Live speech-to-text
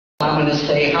going to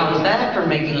say, how's that for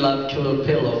making love to a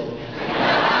pillow?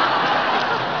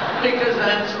 Because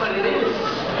that's what it is.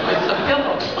 It's a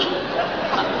pillow.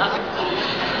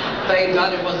 Thank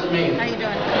God it wasn't me. How you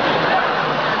doing?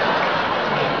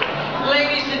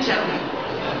 Ladies and gentlemen,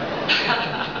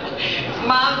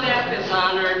 Maldef is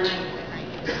honored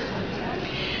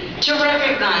to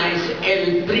recognize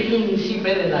el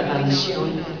príncipe de la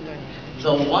canción,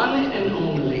 the one and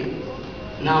only,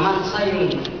 nada más hay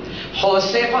uno,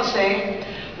 José José,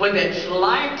 with its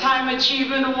Lifetime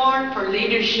Achievement Award for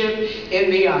Leadership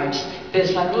in the Arts. Te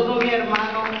saludo, mi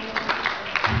hermano.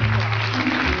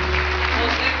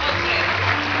 José José.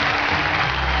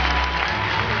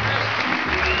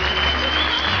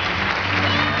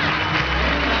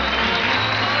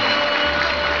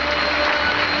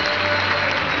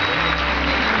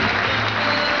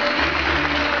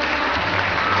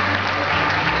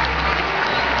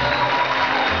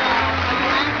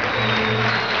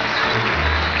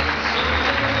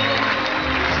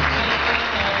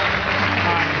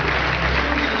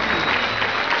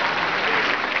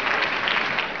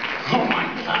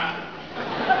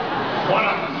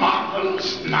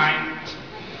 Night.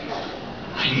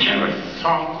 I never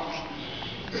thought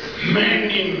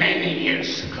many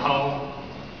years ago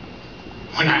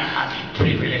when I had the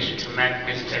privilege to meet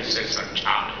Mr. Cesar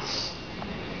Chavez.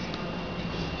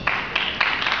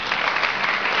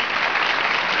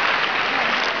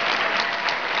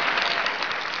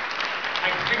 I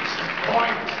think the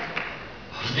point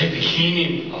of the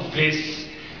beginning of this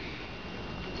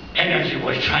energy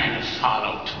we're trying to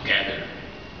follow together.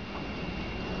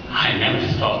 I never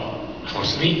thought I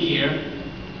was being here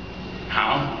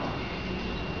now,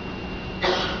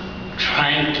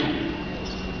 trying to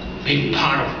be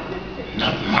part of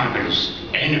that marvelous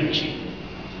energy.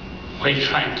 We're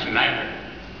trying to never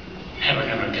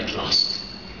get lost.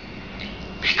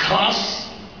 Because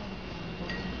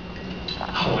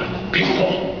our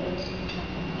people,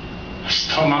 as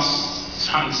Thomas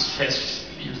Sanz said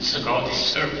years ago,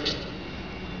 deserved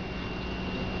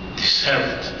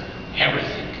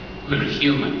everything. We're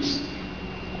humans.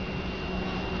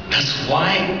 That's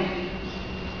why,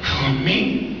 for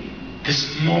me,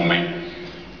 this moment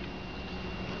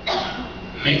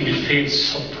made me feel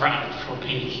so proud for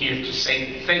being here to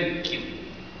say thank you.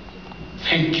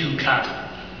 Thank you, God,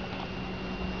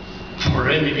 for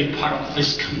letting me be part of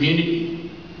this community,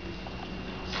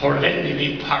 for letting me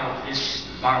be part of this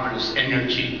marvelous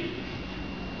energy,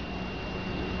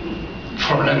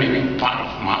 for letting me be part of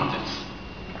Maldef.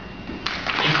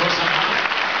 Because I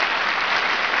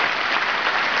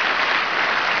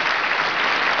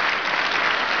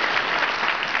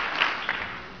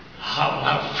have a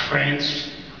lot of friends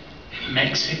in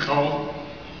Mexico,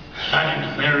 Latin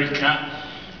America,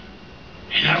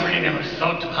 and I really never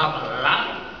thought to have a lot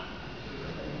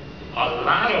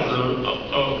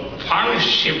of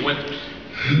partnership with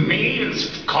millions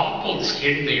of couples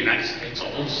here in the United States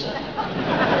also.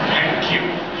 Thank you.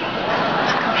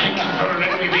 Thank you for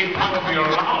letting me be part of your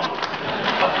love,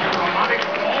 of your romantic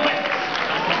moment.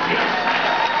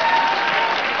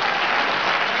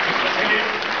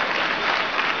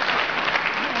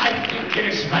 I think it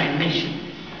is my mission.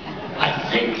 I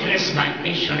think it is my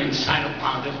mission inside of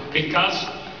Maldef because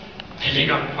the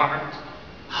legal part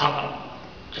have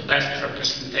the best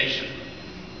representation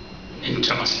in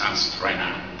Thomas Sanz right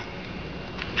now.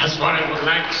 That's what I would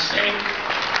like to say.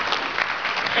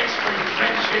 Thanks for your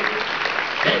friendship.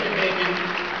 David,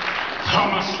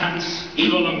 Thomas Sanz,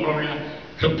 Ivo Longoria,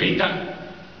 Lupita.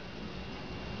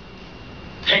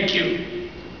 Thank you.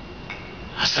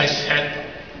 As I said,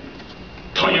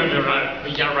 Toño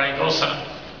Villaraigosa,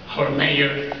 our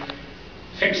mayor,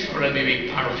 thanks for letting me be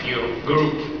part of your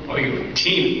group or your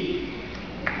team.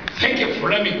 Thank you for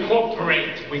letting me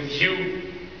cooperate with you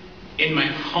in my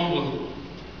humble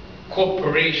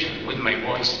cooperation with my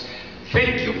voice.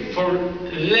 Thank you for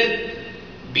letting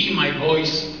be my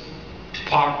voice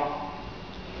part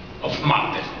of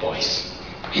Maldef voice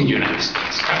in the United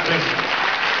States. God bless you.